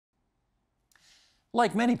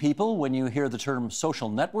Like many people, when you hear the term social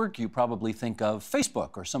network, you probably think of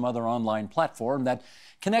Facebook or some other online platform that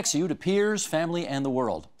connects you to peers, family, and the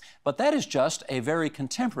world. But that is just a very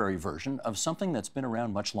contemporary version of something that's been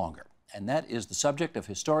around much longer. And that is the subject of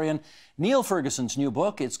historian Niall Ferguson's new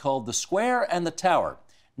book. It's called The Square and the Tower: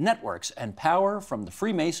 Networks and Power from the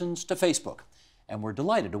Freemasons to Facebook. And we're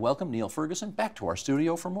delighted to welcome Niall Ferguson back to our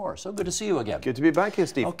studio for more. So good to see you again. Good to be back here,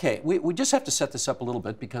 Steve. Okay, we just have to set this up a little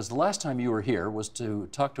bit because the last time you were here was to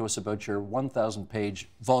talk to us about your 1,000-page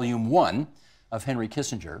Volume 1 of Henry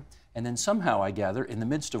Kissinger. And then somehow, I gather, in the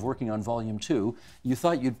midst of working on Volume 2, you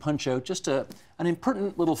thought you'd punch out just an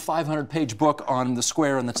impertinent little 500-page book on the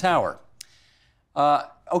Square and the Tower.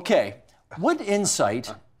 Okay, what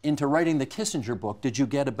insight into writing the Kissinger book did you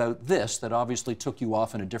get about this that obviously took you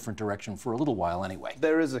off in a different direction for a little while anyway?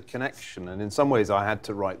 There is a connection, and in some ways I had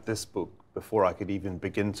to write this book before I could even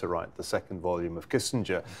begin to write the second volume of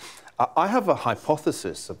Kissinger. I have a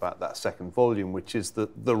hypothesis about that second volume, which is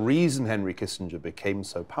that the reason Henry Kissinger became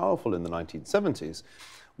so powerful in the 1970s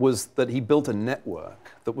was that he built a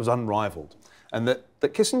network that was unrivaled. And that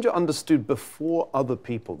Kissinger understood before other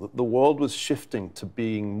people that the world was shifting to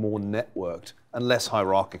being more networked and less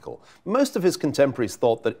hierarchical. Most of his contemporaries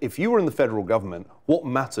thought that if you were in the federal government, what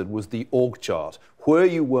mattered was the org chart, where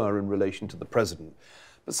you were in relation to the president.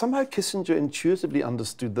 But somehow Kissinger intuitively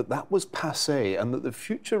understood that that was passé and that the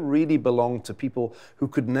future really belonged to people who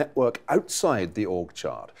could network outside the org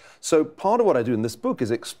chart. So part of what I do in this book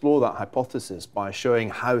is explore that hypothesis by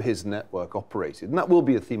showing how his network operated. And that will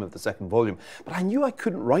be a theme of the second volume. But I knew I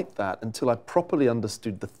couldn't write that until I properly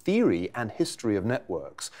understood the theory and history of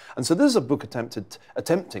networks. And so this is a book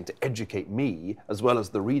attempting to educate me, as well as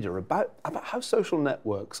the reader, about how social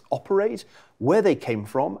networks operate, where they came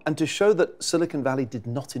from, and to show that Silicon Valley did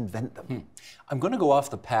not invent them. I'm going to go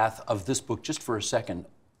off the path of this book just for a second,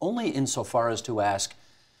 only insofar as to ask,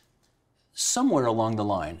 somewhere along the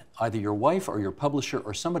line, either your wife or your publisher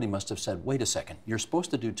or somebody must have said, wait a second, you're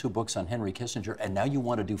supposed to do 2 books on Henry Kissinger and now you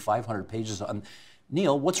want to do 500 pages on...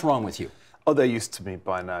 Niall, what's wrong with you? Oh, they're used to me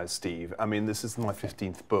by now, Steve. I mean, this is my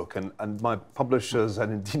 15th book, and my publishers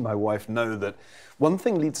and indeed my wife know that one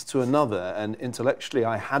thing leads to another, and intellectually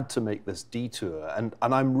I had to make this detour, and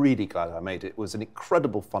I'm really glad I made it. It was an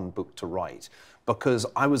incredible fun book to write because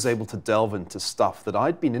I was able to delve into stuff that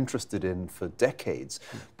I'd been interested in for decades,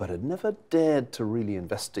 but had never dared to really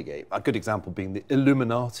investigate. A good example being the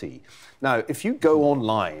Illuminati. Now, if you go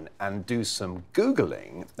online and do some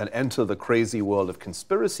Googling and enter the crazy world of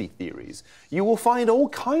conspiracy theories, you will find all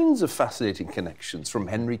kinds of fascinating connections, from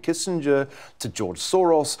Henry Kissinger to George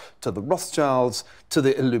Soros to the Rothschilds to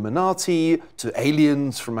the Illuminati to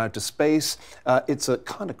aliens from outer space. It's a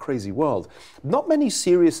kind of crazy world. Not many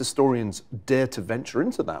serious historians dare to venture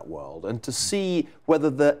into that world and to see whether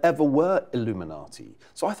there ever were Illuminati.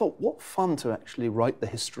 So I thought, what fun to actually write the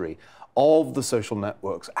history of the social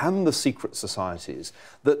networks and the secret societies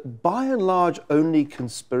that by and large only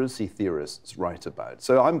conspiracy theorists write about.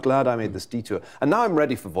 So I'm glad I made this detour. And now I'm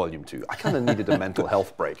ready for Volume 2. I kind of needed a mental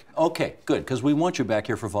health break. Okay, good, because we want you back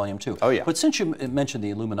here for Volume 2. Oh, yeah. But since you mentioned the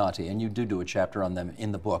Illuminati, and you do a chapter on them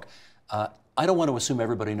in the book, I don't want to assume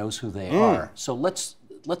everybody knows who they are. So let's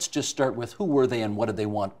just start with, who were they and what did they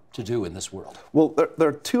want to do in this world? Well, there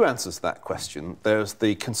are 2 answers to that question. There's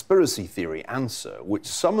the conspiracy theory answer, which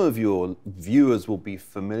some of your viewers will be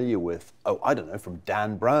familiar with, oh, I don't know, from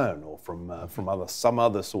Dan Brown or from some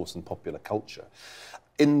other source in popular culture.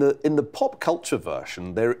 In the pop culture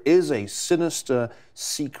version, there is a sinister,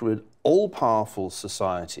 secret, all-powerful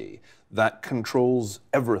society that controls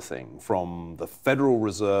everything from the Federal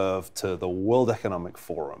Reserve to the World Economic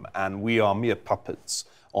Forum, and we are mere puppets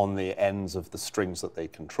on the ends of the strings that they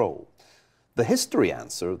control. The history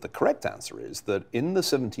answer, the correct answer, is that in the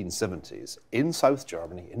 1770s, in South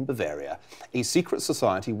Germany, in Bavaria, a secret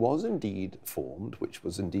society was indeed formed, which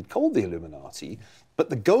was indeed called the Illuminati, but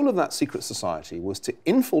the goal of that secret society was to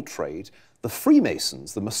infiltrate the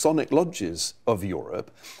Freemasons, the Masonic lodges of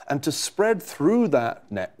Europe, and to spread through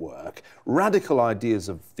that network radical ideas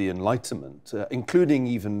of the Enlightenment, including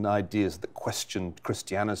even ideas that questioned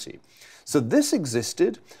Christianity. So this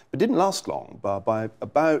existed, but didn't last long. By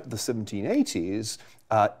about the 1780s,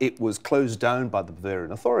 it was closed down by the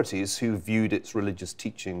Bavarian authorities, who viewed its religious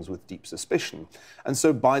teachings with deep suspicion. And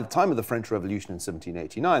so by the time of the French Revolution in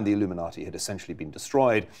 1789, the Illuminati had essentially been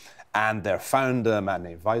destroyed, and their founder, a man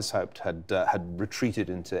named Weishaupt, had retreated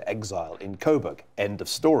into exile in Coburg. End of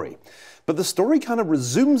story. But the story kind of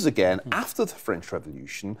resumes again after the French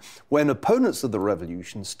Revolution, when opponents of the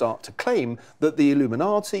revolution start to claim that the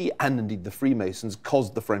Illuminati, and indeed the Freemasons,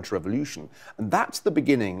 caused the French Revolution. And that's the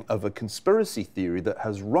beginning of a conspiracy theory that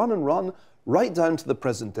has run and run right down to the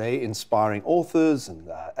present day, inspiring authors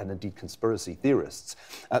and indeed conspiracy theorists.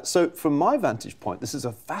 So from my vantage point, this is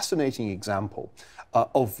a fascinating example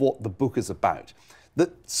of what the book is about.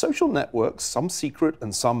 That social networks, some secret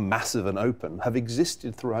and some massive and open, have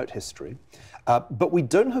existed throughout history, but we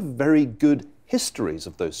don't have very good histories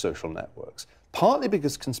of those social networks, partly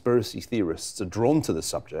because conspiracy theorists are drawn to the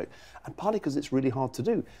subject, and partly because it's really hard to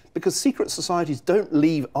do. Because secret societies don't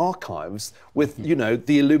leave archives with, you know,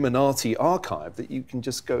 the Illuminati archive that you can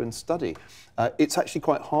just go and study. It's actually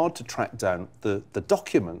quite hard to track down the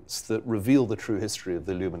documents that reveal the true history of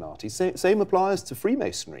the Illuminati. Same applies to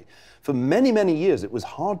Freemasonry. For many, many years, it was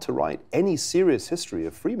hard to write any serious history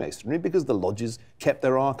of Freemasonry because the lodges kept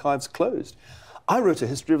their archives closed. I wrote a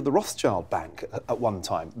history of the Rothschild Bank at one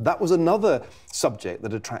time. That was another subject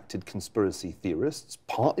that attracted conspiracy theorists,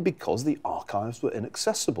 partly because the archives were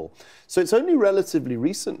inaccessible. So it's only relatively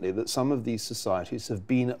recently that some of these societies have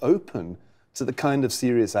been open to the kind of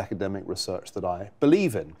serious academic research that I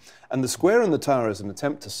believe in. And the Square and the Tower is an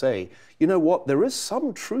attempt to say, you know what, there is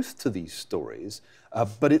some truth to these stories,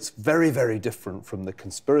 but it's very, very different from the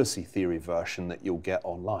conspiracy theory version that you'll get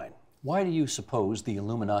online. Why do you suppose the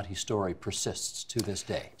Illuminati story persists to this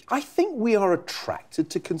day? I think we are attracted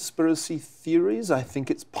to conspiracy theories. I think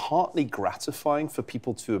it's partly gratifying for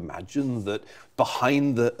people to imagine that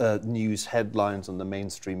behind the news headlines and the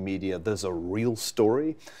mainstream media, there's a real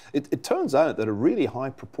story. It turns out that a really high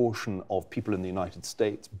proportion of people in the United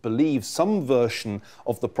States believe some version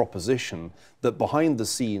of the proposition that behind the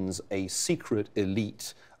scenes, a secret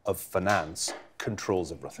elite of finance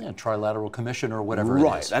controls everything. Yeah, trilateral commission or whatever it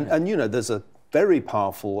is. Right, and you know, there's a very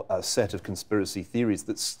powerful set of conspiracy theories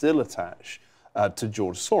that still attach to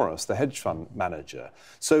George Soros, the hedge fund manager.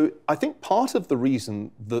 So I think part of the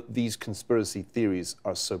reason that these conspiracy theories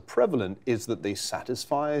are so prevalent is that they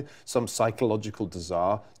satisfy some psychological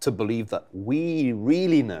desire to believe that we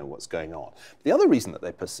really know what's going on. The other reason that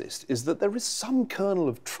they persist is that there is some kernel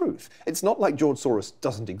of truth. It's not like George Soros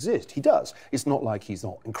doesn't exist. He does. It's not like he's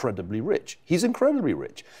not incredibly rich. He's incredibly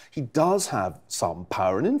rich. He does have some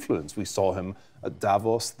power and influence. We saw him at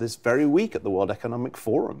Davos this very week at the World Economic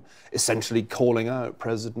Forum, essentially calling out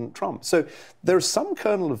President Trump. So there's some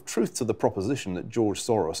kernel of truth to the proposition that George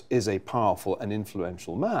Soros is a powerful and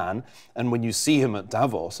influential man. And when you see him at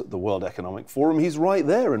Davos at the World Economic Forum, he's right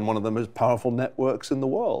there in one of the most powerful networks in the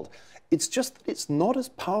world. It's just that it's not as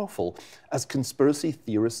powerful as conspiracy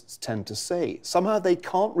theorists tend to say. Somehow they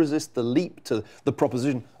can't resist the leap to the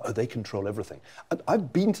proposition, oh, they control everything. And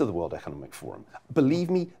I've been to the World Economic Forum. Believe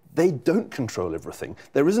me, they don't control everything.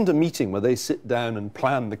 There isn't a meeting where they sit down and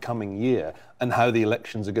plan the coming year and how the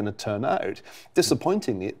elections are going to turn out.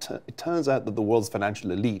 Disappointingly, it turns out that the world's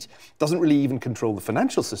financial elite doesn't really even control the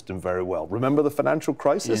financial system very well. Remember the financial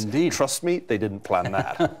crisis? Indeed. Trust me, they didn't plan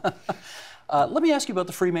that. Let me ask you about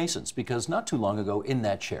the Freemasons, because not too long ago in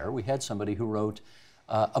that chair, we had somebody who wrote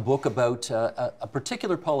a book about a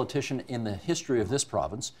particular politician in the history of this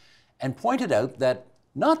province and pointed out that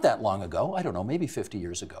not that long ago, I don't know, maybe 50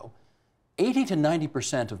 years ago, 80 to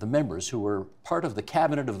 90% of the members who were part of the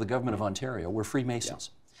cabinet of the government of Ontario were Freemasons.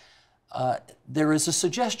 Yeah. There is a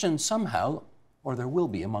suggestion somehow, or there will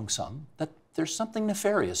be among some, that there's something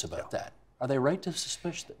nefarious about that. Are they right to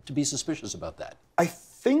be suspicious about that? I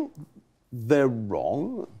think they're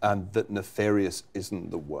wrong, and that nefarious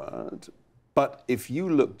isn't the word. But if you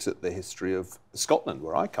looked at the history of Scotland,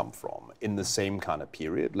 where I come from, in the same kind of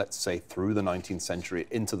period, let's say through the 19th century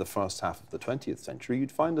into the first half of the 20th century,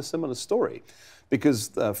 you'd find a similar story.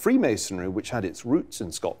 Because Freemasonry, which had its roots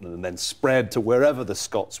in Scotland and then spread to wherever the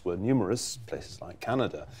Scots were numerous, places like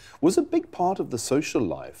Canada, was a big part of the social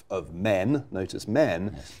life of men, notice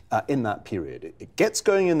men, yes, in that period. It gets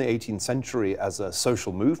going in the 18th century as a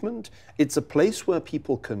social movement. It's a place where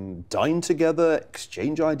people can dine together,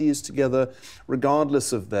 exchange ideas together,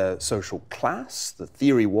 regardless of their social class. The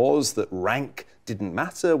theory was that rank didn't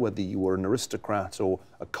matter, whether you were an aristocrat or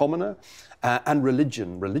a commoner. And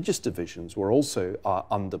religious divisions were also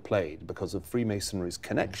underplayed because of Freemasonry's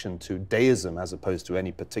connection to deism as opposed to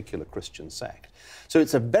any particular Christian sect. So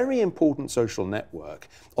it's a very important social network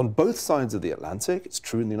on both sides of the Atlantic. It's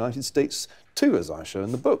true in the United States too, as I show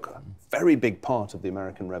in the book. A very big part of the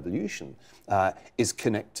American Revolution is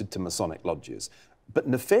connected to Masonic lodges. But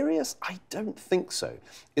nefarious, I don't think so,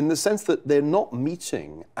 in the sense that they're not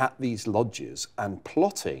meeting at these lodges and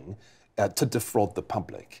plotting to defraud the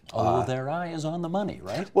public. Oh, their eye is on the money,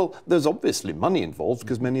 right? Well, there's obviously money involved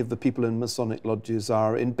because many of the people in Masonic lodges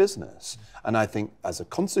are in business. And I think as a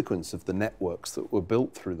consequence of the networks that were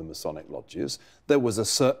built through the Masonic lodges, there was a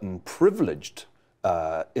certain privileged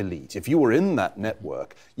elite. If you were in that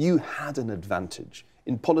network, you had an advantage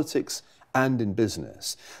in politics and in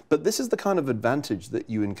business. But this is the kind of advantage that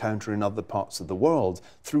you encounter in other parts of the world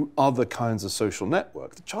through other kinds of social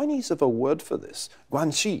networks. The Chinese have a word for this,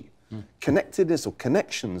 guanxi. Connectedness or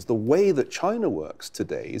connections, the way that China works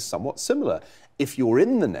today is somewhat similar. If you're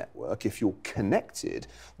in the network, if you're connected,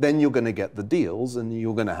 then you're going to get the deals and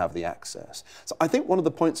you're going to have the access. So I think one of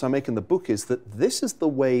the points I make in the book is that this is the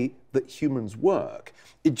way that humans work.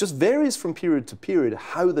 It just varies from period to period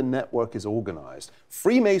how the network is organized.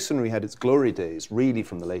 Freemasonry had its glory days really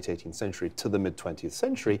from the late 18th century to the mid-20th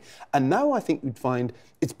century, and now I think you'd find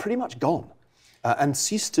it's pretty much gone. And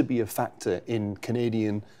ceased to be a factor in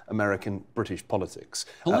Canadian, American, British politics.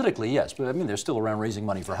 Politically, yes, but I mean, they're still around raising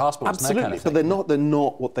money for hospitals Absolutely, and that kind of thing. but they're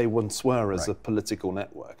not what they once were as a political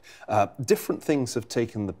network. Different things have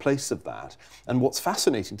taken the place of that. And what's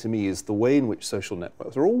fascinating to me is the way in which social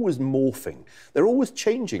networks are always morphing. They're always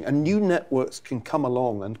changing, and new networks can come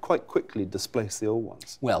along and quite quickly displace the old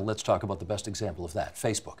ones. Well, let's talk about the best example of that,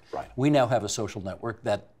 Facebook. Right. We now have a social network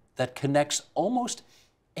that connects almost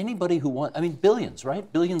anybody who wants, I mean, billions, right?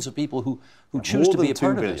 Billions of people who choose to be a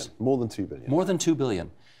part of this. More than 2 billion. More than 2 billion.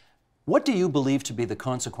 What do you believe to be the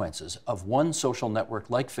consequences of one social network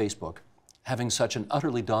like Facebook having such an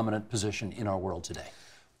utterly dominant position in our world today?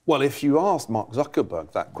 Well, if you asked Mark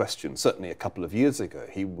Zuckerberg that question, certainly a couple of years ago,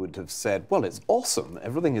 he would have said, well, it's awesome.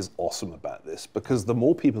 Everything is awesome about this because the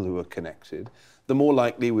more people who are connected, the more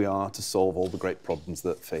likely we are to solve all the great problems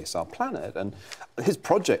that face our planet. And his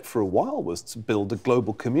project for a while was to build a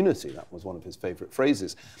global community. That was one of his favorite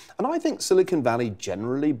phrases. And I think Silicon Valley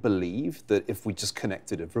generally believed that if we just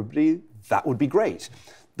connected everybody, that would be great.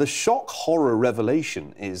 The shock horror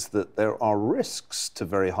revelation is that there are risks to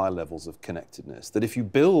very high levels of connectedness, that if you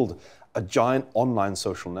build a giant online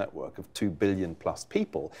social network of 2 billion plus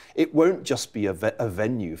people, it won't just be a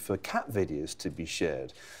venue for cat videos to be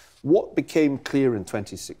shared. What became clear in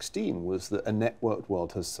 2016 was that a networked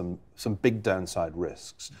world has some big downside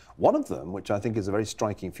risks. One of them, which I think is a very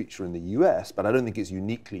striking feature in the US, but I don't think it's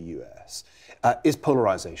uniquely US, is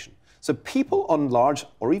polarization. So people on large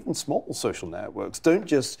or even small social networks don't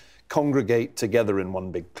just congregate together in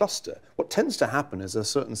one big cluster. What tends to happen is a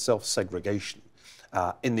certain self-segregation.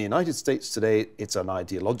 In the United States today, it's an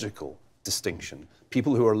ideological distinction.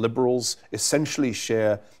 People who are liberals essentially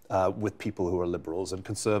share with people who are liberals, and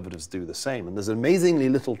conservatives do the same. And there's amazingly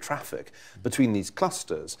little traffic between these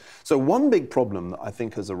clusters. So one big problem that I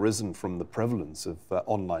think has arisen from the prevalence of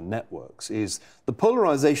online networks is the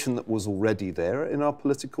polarization that was already there in our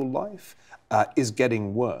political life is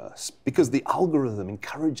getting worse because the algorithm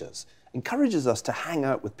encourages us to hang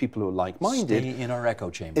out with people who are like-minded. Stay in our echo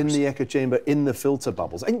chambers. In the echo chamber, in the filter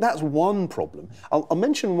bubbles. I think that's one problem. I'll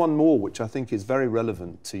mention one more, which I think is very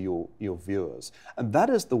relevant to your viewers, and that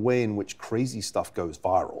is the way in which crazy stuff goes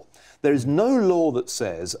viral. There is no law that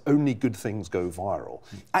says only good things go viral.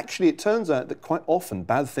 Actually, it turns out that quite often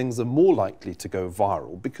bad things are more likely to go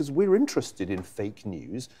viral because we're interested in fake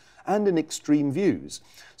news and in extreme views.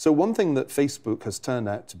 So one thing that Facebook has turned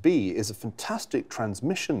out to be is a fantastic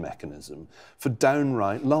transmission mechanism for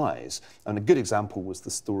downright lies. And a good example was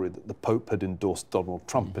the story that the Pope had endorsed Donald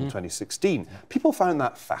Trump in 2016. People found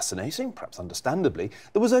that fascinating, perhaps understandably.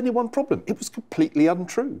 There was only one problem. It was completely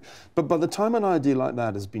untrue. But by the time an idea like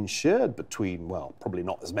that has been shared between, well, probably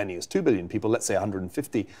not as many as 2 billion people, let's say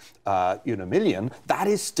 150 million, that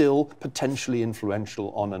is still potentially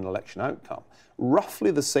influential on an election outcome. Roughly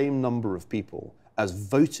the same number of people as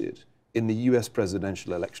voted in the US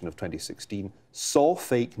presidential election of 2016 saw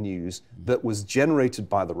fake news that was generated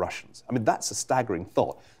by the Russians. I mean, that's a staggering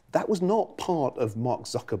thought. That was not part of Mark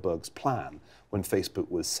Zuckerberg's plan when Facebook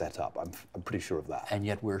was set up. I'm pretty sure of that. And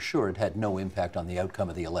yet we're sure it had no impact on the outcome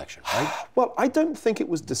of the election, right? Well, I don't think it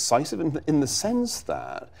was decisive in the sense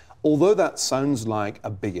that, although that sounds like a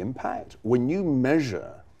big impact, when you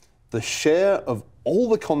measure the share of all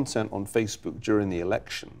the content on Facebook during the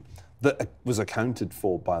election that was accounted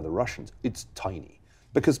for by the Russians, it's tiny.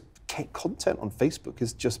 Because content on Facebook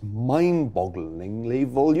is just mind-bogglingly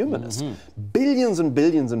voluminous. Billions and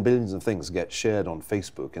billions and billions of things get shared on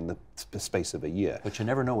Facebook in the space of a year. But you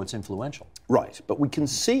never know what's influential. Right, but we can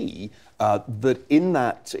see that in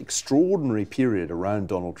that extraordinary period around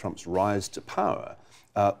Donald Trump's rise to power,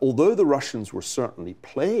 although the Russians were certainly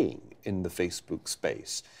playing in the Facebook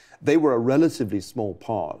space, they were a relatively small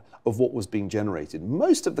part of what was being generated.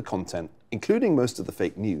 Most of the content, including most of the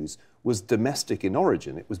fake news, was domestic in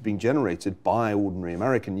origin. It was being generated by ordinary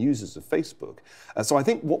American users of Facebook. So I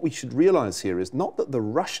think what we should realize here is not that the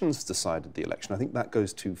Russians decided the election, I think that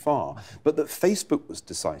goes too far, but that Facebook was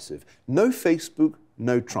decisive. No Facebook,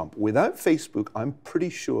 no Trump. Without Facebook, I'm pretty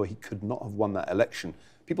sure he could not have won that election.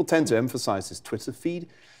 People tend to emphasize his Twitter feed.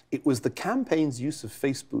 It was the campaign's use of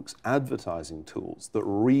Facebook's advertising tools that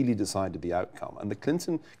really decided the outcome. And the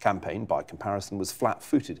Clinton campaign, by comparison, was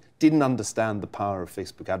flat-footed, didn't understand the power of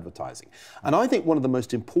Facebook advertising. And I think one of the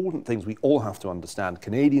most important things we all have to understand,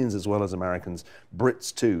 Canadians as well as Americans,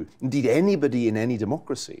 Brits too, indeed anybody in any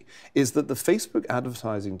democracy, is that the Facebook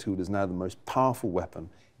advertising tool is now the most powerful weapon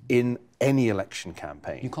in any election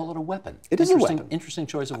campaign. You call it a weapon. It is a weapon. Interesting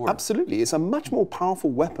choice of words. Absolutely. It's a much more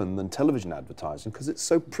powerful weapon than television advertising because it's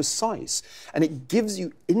so precise and it gives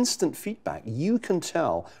you instant feedback. You can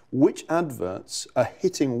tell which adverts are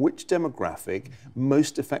hitting which demographic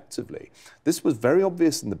most effectively. This was very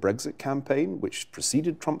obvious in the Brexit campaign, which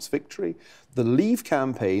preceded Trump's victory. The Leave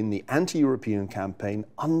campaign, the anti-European campaign,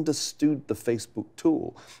 understood the Facebook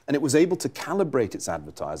tool and it was able to calibrate its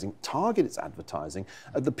advertising, target its advertising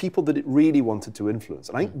at the people that it really wanted to influence.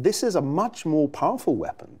 And I think this is a much more powerful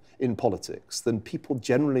weapon in politics than people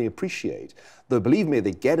generally appreciate. Though, believe me,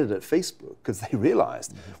 they get it at Facebook because they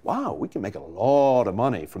realized, wow, we can make a lot of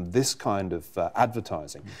money from this kind of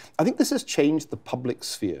advertising. I think this has changed the public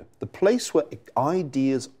sphere. The place where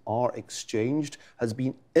ideas are exchanged has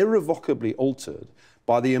been irrevocably altered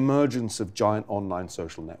by the emergence of giant online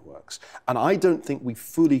social networks. And I don't think we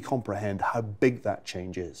fully comprehend how big that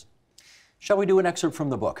change is. Shall we do an excerpt from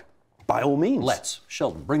the book? By all means. Let's.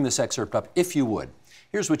 Sheldon, bring this excerpt up if you would.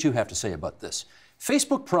 Here's what you have to say about this.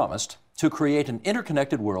 Facebook promised to create an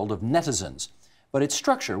interconnected world of netizens, but its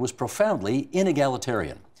structure was profoundly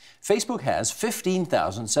inegalitarian. Facebook has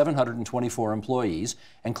 15,724 employees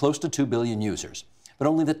and close to 2 billion users, but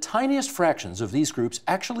only the tiniest fractions of these groups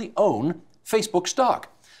actually own Facebook stock.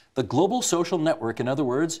 The global social network, in other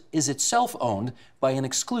words, is itself owned by an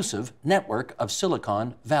exclusive network of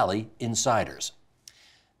Silicon Valley insiders.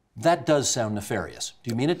 That does sound nefarious. Do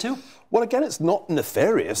you mean it to? Well, again, it's not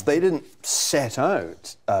nefarious. They didn't set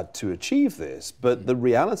out to achieve this, but the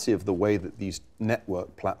reality of the way that these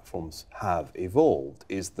network platforms have evolved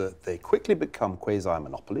is that they quickly become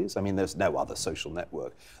quasi-monopolies. I mean, there's no other social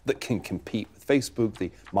network that can compete with Facebook.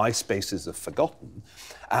 The MySpaces are forgotten.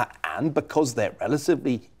 And because they're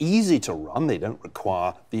relatively easy to run, they don't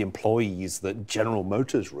require the employees that General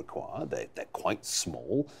Motors require. They're quite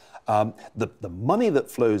small. The money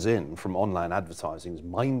that flows in from online advertising is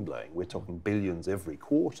mind-blowing. We're talking billions every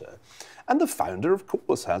quarter. And the founder, of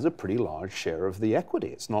course, has a pretty large share of the equity.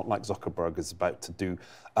 It's not like Zuckerberg is about to do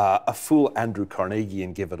a full Andrew Carnegie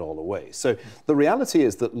and give it all away. So the reality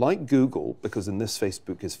is that like Google, because in this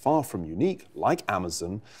Facebook is far from unique, like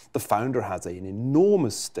Amazon, the founder has an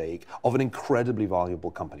enormous stake of an incredibly valuable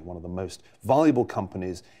company, one of the most valuable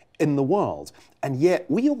companies in the world. And yet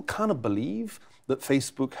we all kind of believe that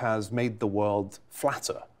Facebook has made the world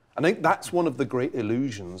flatter. I think that's one of the great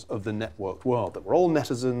illusions of the networked world, that we're all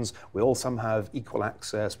netizens, we all somehow have equal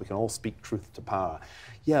access, we can all speak truth to power.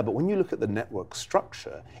 Yeah, but when you look at the network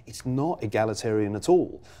structure, it's not egalitarian at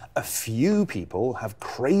all. A few people have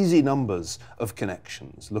crazy numbers of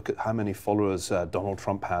connections. Look at how many followers Donald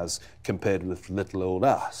Trump has compared with little old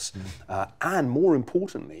us. And more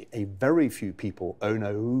importantly, a very few people own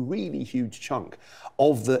a really huge chunk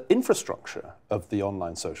of the infrastructure of the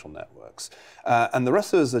online social networks. And the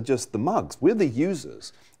rest of us are just the mugs. We're the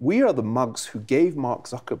users. We are the mugs who gave Mark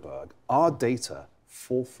Zuckerberg our data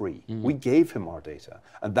for free. We gave him our data.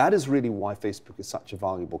 And that is really why Facebook is such a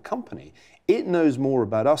valuable company. It knows more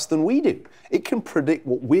about us than we do. It can predict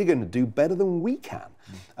what we're going to do better than we can.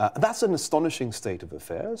 That's an astonishing state of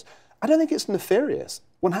affairs. I don't think it's nefarious.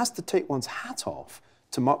 One has to take one's hat off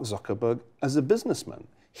to Mark Zuckerberg as a businessman.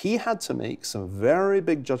 He had to make some very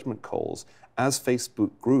big judgment calls as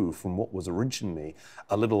Facebook grew from what was originally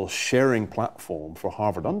a little sharing platform for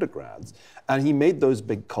Harvard undergrads. And he made those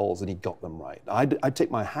big calls and he got them right. I'd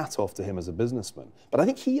take my hat off to him as a businessman. But I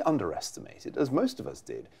think he underestimated, as most of us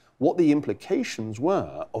did, what the implications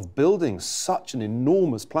were of building such an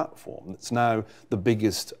enormous platform that's now the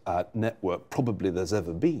biggest network probably there's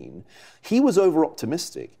ever been. He was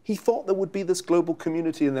over-optimistic. He thought there would be this global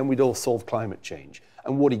community and then we'd all solve climate change.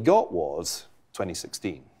 And what he got was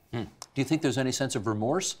 2016. Do you think there's any sense of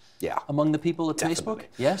remorse Yeah. among the people at Definitely. Facebook?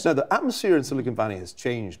 Yes? No, the atmosphere in Silicon Valley has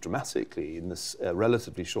changed dramatically in this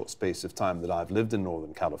relatively short space of time that I've lived in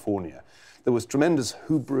Northern California. There was tremendous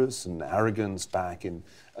hubris and arrogance back in,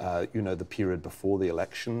 the period before the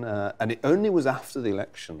election, and it only was after the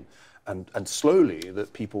election and slowly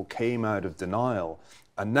that people came out of denial.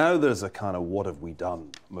 And now there's a kind of what have we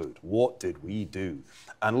done mood. What did we do?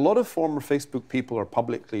 And a lot of former Facebook people are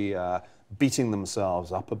publicly beating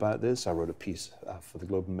themselves up about this. I wrote a piece for the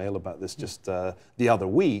Globe and Mail about this just the other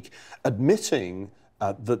week, admitting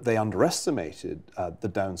that they underestimated the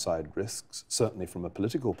downside risks, certainly from a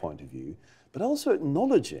political point of view, but also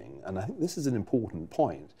acknowledging, and I think this is an important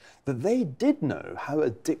point, that they did know how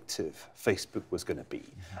addictive Facebook was going to be.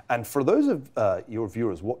 And for those of your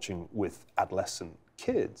viewers watching with adolescent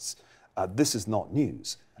kids, this is not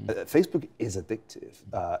news. Facebook is addictive,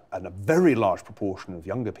 and a very large proportion of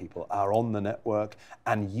younger people are on the network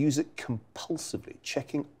and use it compulsively,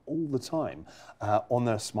 checking all the time on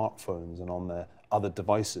their smartphones and on their other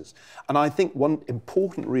devices. And I think one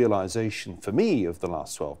important realization for me of the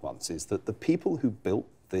last 12 months is that the people who built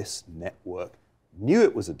this network knew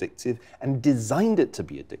it was addictive and designed it to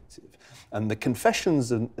be addictive. And the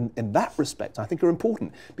confessions in that respect, I think, are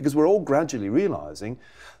important, because we're all gradually realizing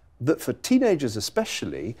that for teenagers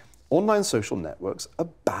especially, online social networks are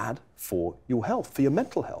bad for your health, for your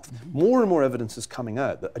mental health. More and more evidence is coming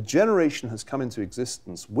out that a generation has come into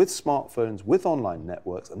existence with smartphones, with online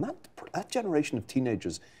networks, and that generation of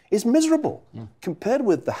teenagers is miserable compared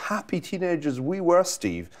with the happy teenagers we were,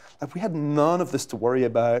 Steve. Like, we had none of this to worry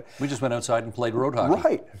about. We just went outside and played road hockey.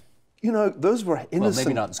 Right. You know, those were innocent,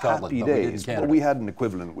 maybe not in Scotland, happy but we did in days. Canada. But we had an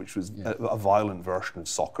equivalent, which was a violent version of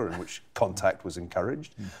soccer in which contact was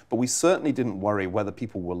encouraged. But we certainly didn't worry whether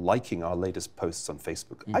people were liking our latest posts on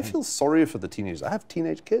Facebook. I feel sorry for the teenagers. I have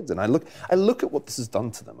teenage kids, and I look at what this has done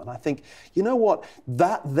to them, and I think, you know what?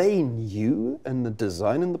 That they knew in the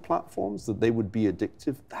design in the platforms that they would be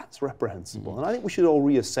addictive, that's reprehensible. And I think we should all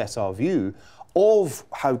reassess our view of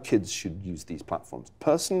how kids should use these platforms.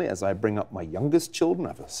 Personally, as I bring up my youngest children,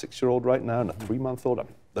 I have a 6-year-old right now and a 3-month-old, I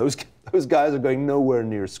mean, those guys are going nowhere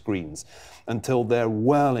near screens until they're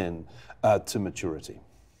well in to maturity.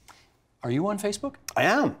 Are you on Facebook? I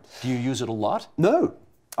am. Do you use it a lot? No,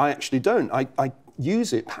 I actually don't. I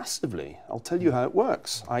use it passively. I'll tell you how it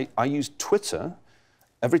works. I use Twitter.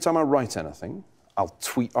 Every time I write anything, I'll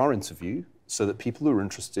tweet our interview so that people who are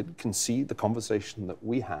interested can see the conversation that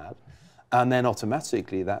we had. And then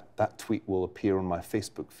automatically that tweet will appear on my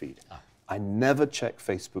Facebook feed. I never check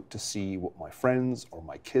Facebook to see what my friends or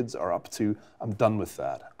my kids are up to. I'm done with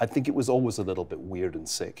that. I think it was always a little bit weird and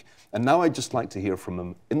sick. And now I just like to hear from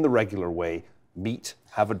them in the regular way, meet,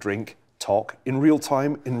 have a drink, talk in real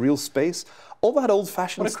time, in real space. All that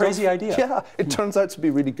old-fashioned stuff. What a crazy idea. Yeah, it turns out to be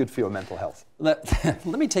really good for your mental health. Let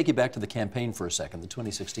me take you back to the campaign for a second, the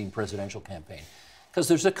 2016 presidential campaign. Because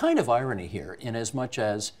there's a kind of irony here, in as much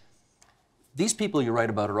as these people you write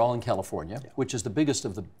about are all in California, which is the biggest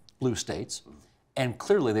of the blue states, and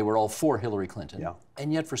clearly they were all for Hillary Clinton.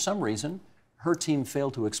 And yet, for some reason, her team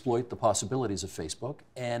failed to exploit the possibilities of Facebook,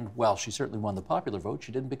 and while she certainly won the popular vote,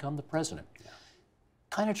 she didn't become the president.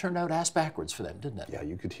 Kind of turned out ass backwards for them, didn't it? Yeah,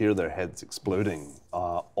 you could hear their heads exploding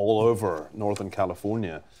all over Northern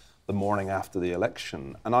California the morning after the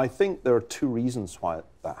election. And I think there are two reasons why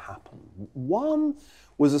that happened. One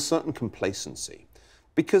was a certain complacency.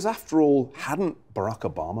 Because after all, hadn't Barack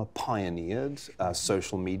Obama pioneered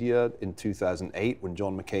social media in 2008 when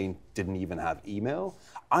John McCain didn't even have email?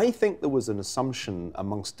 I think there was an assumption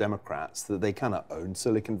amongst Democrats that they kind of owned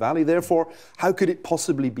Silicon Valley. Therefore, how could it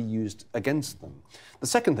possibly be used against them? The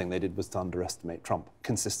second thing they did was to underestimate Trump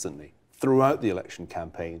consistently throughout the election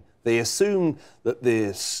campaign. They assumed that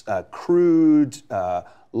this crude,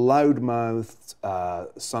 loudmouthed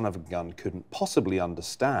son of a gun couldn't possibly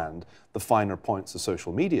understand the finer points of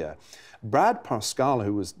social media. Brad Parscale,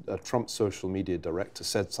 who was Trump's social media director,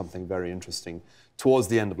 said something very interesting towards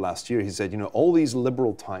the end of last year. He said, you know, all these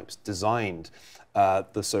liberal types designed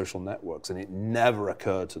the social networks, and it never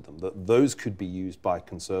occurred to them that those could be used by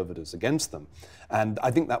conservatives against them. And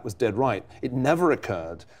I think that was dead right. It never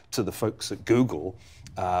occurred to the folks at Google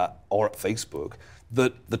or at Facebook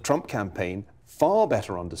that the Trump campaign far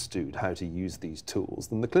better understood how to use these tools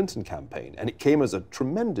than the Clinton campaign. And it came as a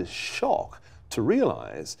tremendous shock to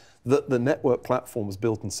realize that the network platforms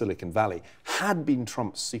built in Silicon Valley had been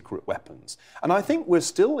Trump's secret weapons. And I think we're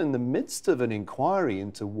still in the midst of an inquiry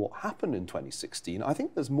into what happened in 2016. I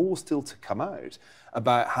think there's more still to come out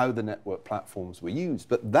about how the network platforms were used.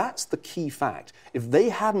 But that's the key fact. If they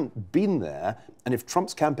hadn't been there, and if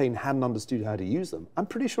Trump's campaign hadn't understood how to use them, I'm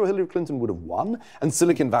pretty sure Hillary Clinton would have won, and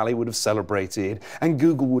Silicon Valley would have celebrated, and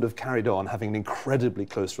Google would have carried on having an incredibly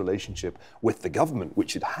close relationship with the government,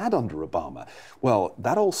 which it had under Obama. Well,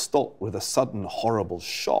 that all stop with a sudden horrible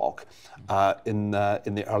shock in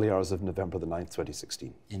the early hours of November the 9th,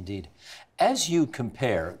 2016. Indeed. As you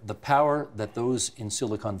compare the power that those in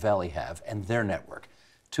Silicon Valley have and their network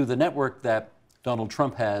to the network that Donald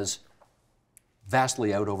Trump has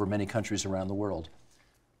vastly out over many countries around the world,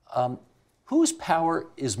 whose power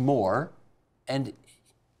is more, and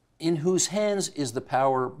in whose hands is the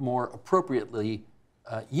power more appropriately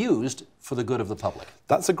used for the good of the public?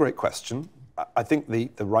 That's a great question. I think the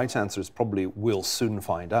right answer is probably we'll soon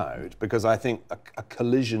find out, because I think a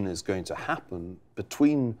collision is going to happen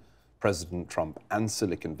between President Trump and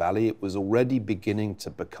Silicon Valley. It was already beginning to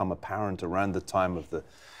become apparent around the time of the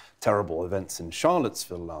terrible events in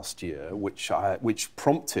Charlottesville last year, which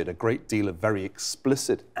prompted a great deal of very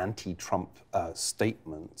explicit anti-Trump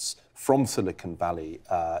statements from Silicon Valley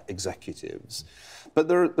executives. But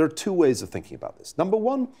there are two ways of thinking about this. Number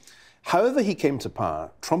one, however he came to power,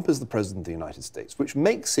 Trump is the president of the United States, which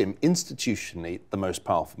makes him institutionally the most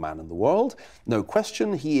powerful man in the world. No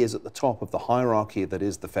question, he is at the top of the hierarchy that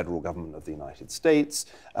is the federal government of the United States.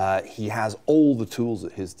 He has all the tools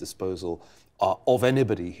at his disposal of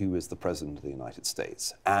anybody who is the president of the United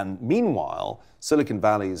States. And meanwhile, Silicon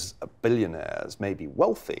Valley's billionaires may be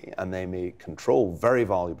wealthy and they may control very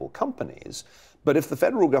valuable companies, but if the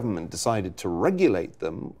federal government decided to regulate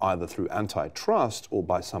them, either through antitrust or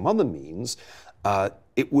by some other means,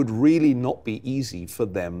 it would really not be easy for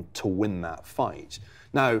them to win that fight.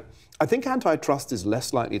 Now, I think antitrust is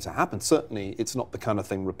less likely to happen. Certainly, it's not the kind of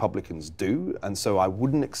thing Republicans do, and so I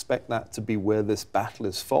wouldn't expect that to be where this battle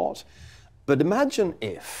is fought. But imagine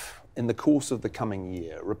if, in the course of the coming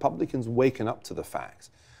year, Republicans waken up to the fact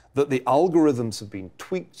that the algorithms have been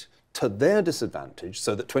tweaked to their disadvantage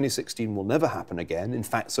so that 2016 will never happen again. In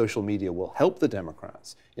fact, social media will help the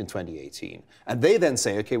Democrats in 2018. And they then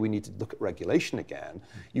say, okay, we need to look at regulation again.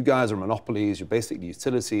 You guys are monopolies, you're basically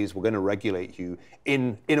utilities, we're going to regulate you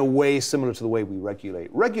in a way similar to the way we regulate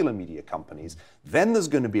regular media companies. Then there's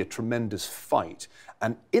going to be a tremendous fight.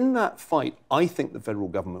 And in that fight, I think the federal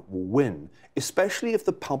government will win, especially if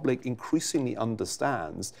the public increasingly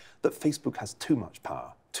understands that Facebook has too much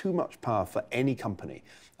power for any company.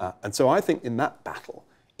 And so I think in that battle,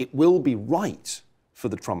 it will be right for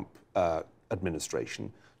the Trump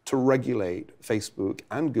administration to regulate Facebook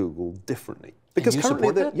and Google differently. Because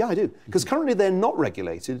currently, yeah, I do. Because currently they're not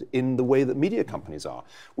regulated in the way that media companies are.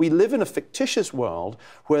 We live in a fictitious world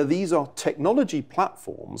where these are technology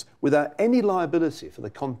platforms without any liability for the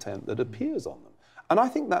content that appears on them. And I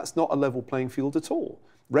think that's not a level playing field at all.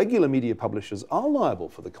 Regular media publishers are liable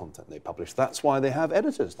for the content they publish. That's why they have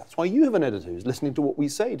editors. That's why you have an editor who's listening to what we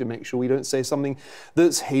say to make sure we don't say something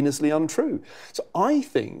that's heinously untrue. So I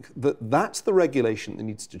think that that's the regulation that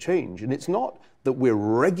needs to change. And it's not that we're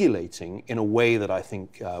regulating in a way that I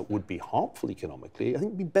think would be harmful economically. I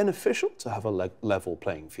think it would be beneficial to have a level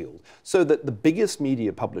playing field so that the biggest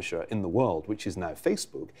media publisher in the world, which is now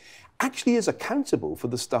Facebook, actually is accountable for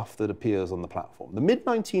the stuff that appears on the platform. The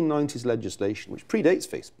mid-1990s legislation, which predates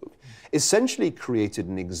Facebook, essentially created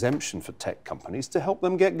an exemption for tech companies to help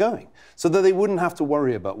them get going so that they wouldn't have to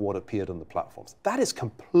worry about what appeared on the platforms. That is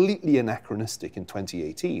completely anachronistic in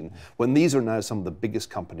 2018, when these are now some of the biggest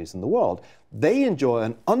companies in the world. They enjoy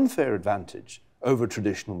an unfair advantage over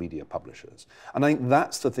traditional media publishers. And I think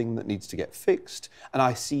that's the thing that needs to get fixed. And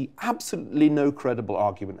I see absolutely no credible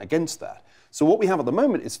argument against that. So what we have at the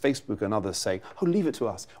moment is Facebook and others saying, oh, leave it to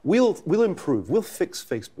us. We'll improve. We'll fix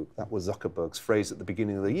Facebook. That was Zuckerberg's phrase at the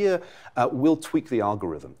beginning of the year. We'll tweak the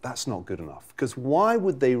algorithm. That's not good enough. Because why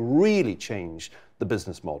would they really change the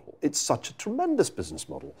business model? It's such a tremendous business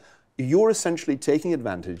model. You're essentially taking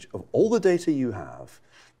advantage of all the data you have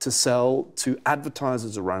to sell to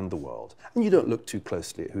advertisers around the world. And you don't look too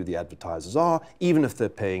closely at who the advertisers are, even if they're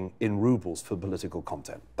paying in rubles for political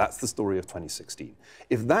content. That's the story of 2016.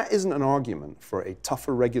 If that isn't an argument for a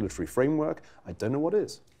tougher regulatory framework, I don't know what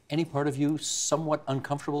is. Any part of you somewhat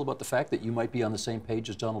uncomfortable about the fact that you might be on the same page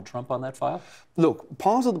as Donald Trump on that file? Look,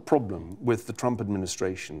 part of the problem with the Trump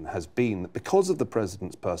administration has been that because of the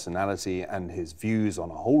president's personality and his views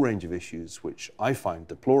on a whole range of issues, which I find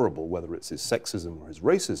deplorable, whether it's his sexism or his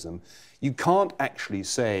racism, you can't actually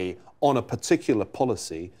say on a particular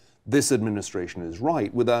policy, this administration is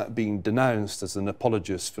right, without being denounced as an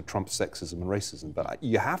apologist for Trump's sexism and racism. But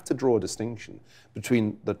you have to draw a distinction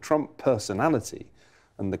between the Trump personality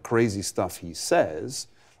and the crazy stuff he says,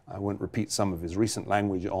 I won't repeat some of his recent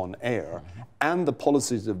language on air, and the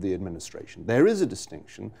policies of the administration. There is a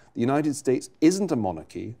distinction. The United States isn't a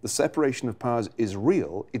monarchy. The separation of powers is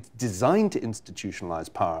real. It's designed to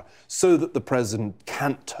institutionalize power so that the president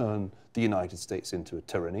can't turn the United States into a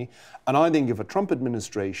tyranny. And I think if a Trump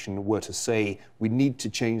administration were to say we need to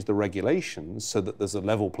change the regulations so that there's a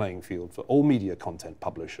level playing field for all media content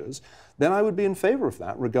publishers, then I would be in favor of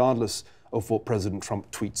that, regardless of what President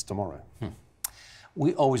Trump tweets tomorrow.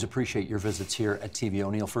 We always appreciate your visits here at TVO,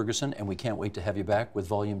 Niall Ferguson, and we can't wait to have you back with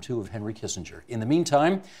Volume 2 of Henry Kissinger. In the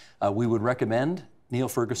meantime, we would recommend Niall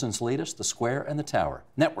Ferguson's latest, The Square and the Tower,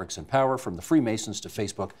 Networks and Power from the Freemasons to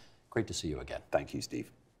Facebook. Great to see you again. Thank you, Steve.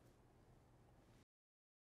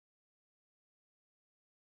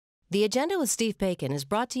 The Agenda with Steve Paikin is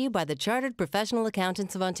brought to you by the Chartered Professional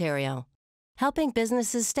Accountants of Ontario, helping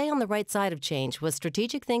businesses stay on the right side of change with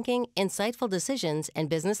strategic thinking, insightful decisions, and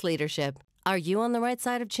business leadership. Are you on the right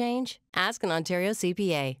side of change? Ask an Ontario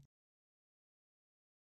CPA.